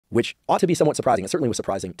which ought to be somewhat surprising. It certainly was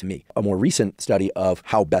surprising to me. A more recent study of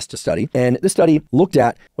how best to study. And this study looked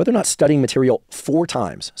at whether or not studying material 4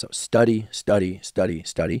 times, so study,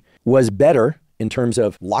 was better in terms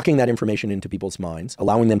of locking that information into people's minds,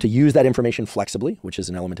 allowing them to use that information flexibly, which is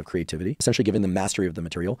an element of creativity, essentially giving them mastery of the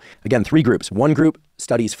material. Again, 3 groups. One group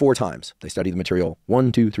studies 4 times. They study the material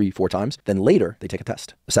 1, 2, 3, 4 times. Then later, they take a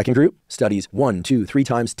test. The second group studies 1, 2, 3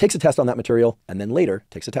 times, takes a test on that material, and then later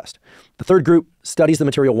takes a test. The third group studies the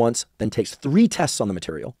material once, then takes 3 tests on the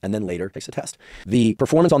material, and then later takes a test. The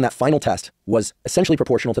performance on that final test was essentially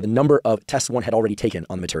proportional to the number of tests one had already taken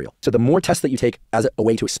on the material. So the more tests that you take as a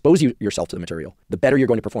way to expose yourself to the material, the better you're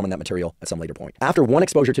going to perform on that material at some later point. After one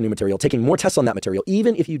exposure to new material, taking more tests on that material,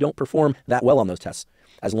 even if you don't perform that well on those tests,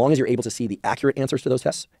 as long as you're able to see the accurate answers to those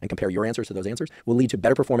tests and compare your answers to those answers, will lead to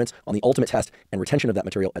better performance on the ultimate test and retention of that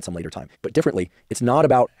material at some later time. But differently, it's not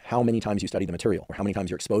about how many times you study the material or how many times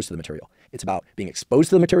you're exposed to the material. It's about being exposed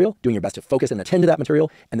to the material, doing your best to focus and attend to that material,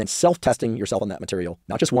 and then self-testing yourself on that material,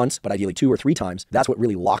 not just once, but ideally 2 or 3 times. That's what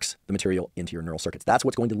really locks the material into your neural circuits. That's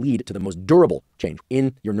what's going to lead to the most durable change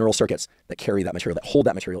in your neural circuits that carry that material, that hold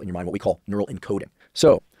that material in your mind, what we call neural encoding.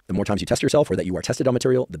 So the more times you test yourself or that you are tested on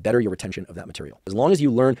material, the better your retention of that material. As long as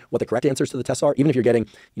you learn what the correct answers to the tests are, even if you're getting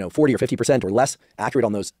 40 or 50% or less accurate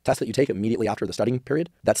on those tests that you take immediately after the studying period,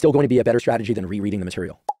 that's still going to be a better strategy than rereading the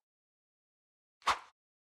material.